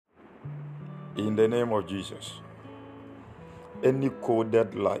In the name of Jesus. Any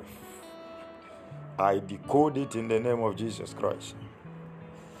coded life, I decode it in the name of Jesus Christ.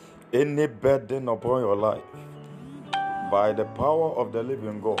 Any burden upon your life, by the power of the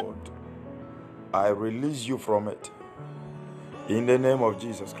living God, I release you from it. In the name of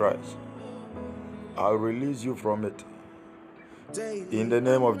Jesus Christ, I release you from it. In the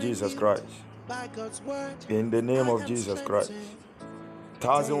name of Jesus Christ. In the name of Jesus Christ.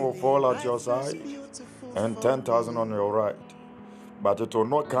 1,000 will fall at your side and 10,000 on your right, but it will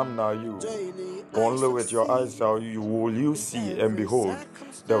not come nigh you. Only with your eyes will you see and behold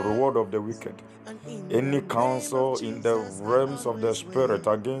the reward of the wicked. Any counsel in the realms of the spirit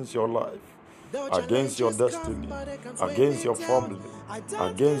against your life, against your destiny, against your family,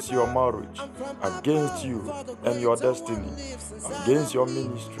 against your marriage, against you and your destiny, against your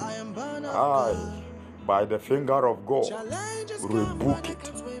ministry, I, by the finger of God, rebuke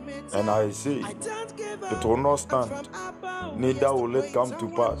it. And I say, it will not stand, neither will it come to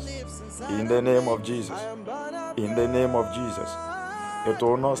pass. In the name of Jesus. In the name of Jesus. It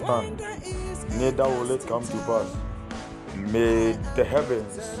will not stand, neither will it come to pass. May the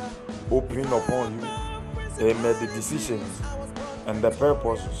heavens open upon you, and may the decisions and the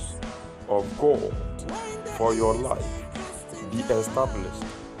purposes of God for your life be established.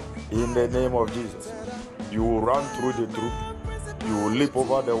 In the name of Jesus. You will run through the troop, you will leap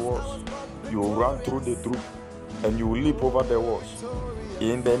over the walls, you will run through the troop, and you will leap over the walls.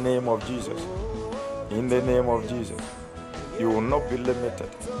 In the name of Jesus. In the name of Jesus. You will not be limited,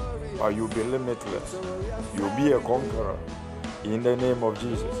 but you will be limitless. You will be a conqueror. In the name of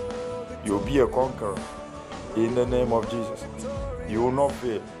Jesus. You will be a conqueror. In the name of Jesus. You will not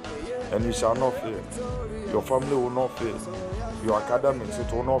fail, and you shall not fail. Your family will not fail. Your academics,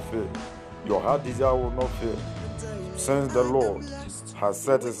 it will not fail. Your heart desire will not fail. Since the Lord has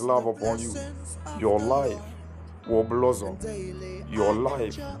set his love upon you, your life will blossom. Your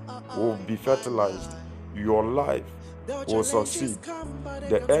life will be fertilized. Your life will succeed.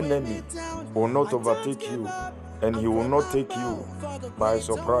 The enemy will not overtake you, and he will not take you by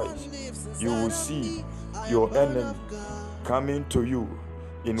surprise. You will see your enemy coming to you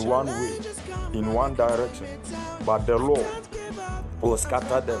in one way, in one direction, but the Lord will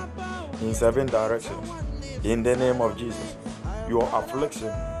scatter them in 7 directions. In the name of Jesus. Your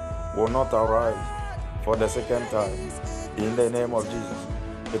affliction will not arise for the second time. In the name of Jesus.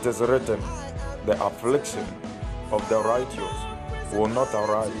 It is written, the affliction of the righteous will not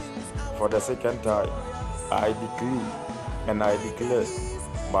arise for the second time. I decree and I declare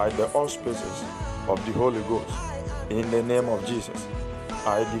by the auspices of the Holy Ghost, in the name of Jesus,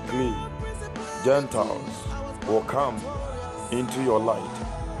 I decree Gentiles will come into your light,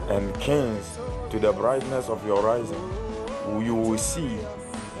 and kings to the brightness of your rising. You will see,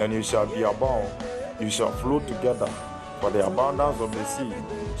 and you shall be abound. You shall flow together, for the abundance of the sea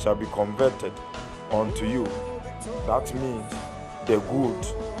shall be converted unto you. That means the good,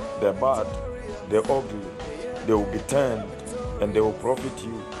 the bad, the ugly, they will be turned and they will profit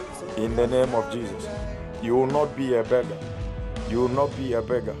you. In the name of Jesus. You will not be a beggar. You will not be a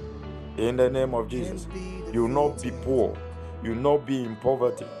beggar. In the name of Jesus. You will not be poor. You will not be in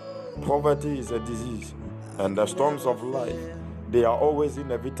poverty. Poverty is a disease, and the storms of life, they are always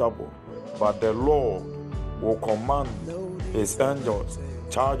inevitable. But the Lord will command his angels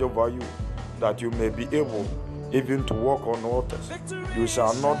charge over you, that you may be able even to walk on waters. You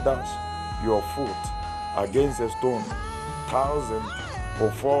shall not dash your foot against a stone. 1,000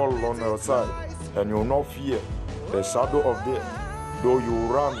 will fall on your side, and you will not fear the shadow of death. Though you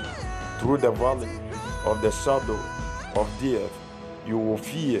run through the valley of the shadow of death, you will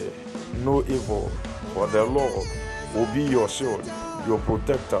fear no evil, for the Lord will be your shield, your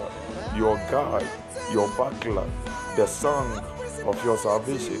protector, your guide, your buckler. The song of your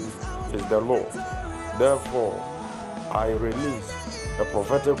salvation is the Lord. Therefore, I release a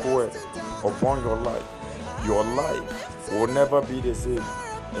prophetic word upon your life. Your life will never be the same.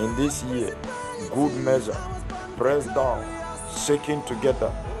 In this year, good measure, pressed down, shaken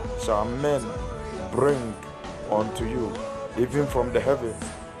together, shall men bring unto you. Even from the heavens,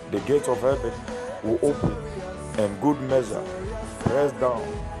 the gates of heaven will open, and good measure, pressed down,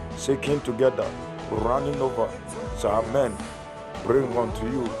 shaken together, running over, shall men bring unto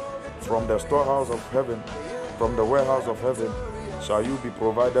you. From the storehouse of heaven, from the warehouse of heaven, shall you be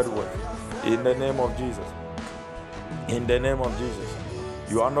provided with. In the name of Jesus. In the name of Jesus.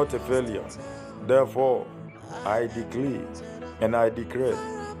 You are not a failure. Therefore, I declare and I declare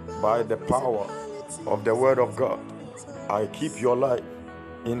by the power of the word of God, I keep your life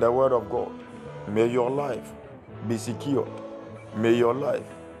in the word of God. May your life be secured. May your life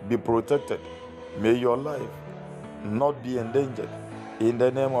be protected. May your life not be endangered in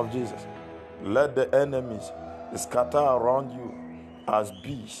the name of Jesus. Let the enemies scatter around you as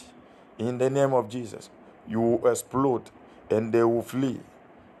bees in the name of Jesus. You will explode and they will flee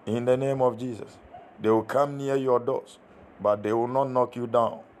in the name of Jesus. They will come near your doors, but they will not knock you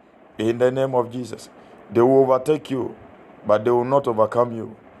down in the name of Jesus. They will overtake you, but they will not overcome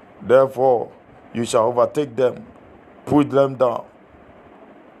you. Therefore, you shall overtake them, put them down,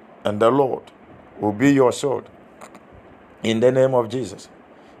 and the Lord will be your sword in the name of Jesus.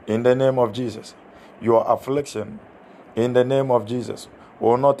 In the name of Jesus, your affliction in the name of Jesus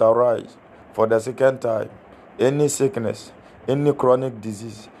will not arise for the second time. Any sickness, any chronic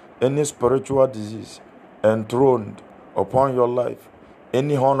disease, any spiritual disease enthroned upon your life,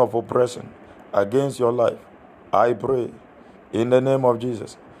 any horn of oppression against your life, I pray in the name of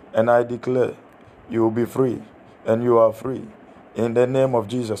Jesus, and I declare you will be free, and you are free in the name of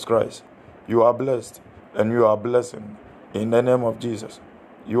Jesus Christ. You are blessed, and you are blessing in the name of Jesus.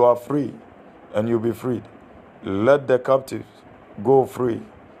 You are free, and you'll be freed. Let the captives go free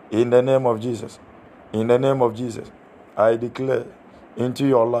in the name of Jesus. In the name of Jesus, I declare into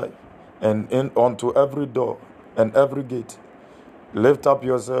your life and onto every door and every gate, lift up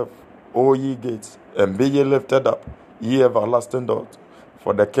yourself, O ye gates, and be ye lifted up, ye everlasting doors,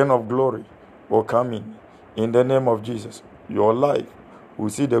 for the King of glory will come in the name of Jesus. Your life will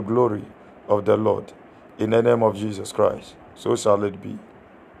see the glory of the Lord in the name of Jesus Christ. So shall it be.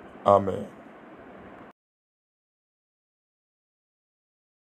 Amen.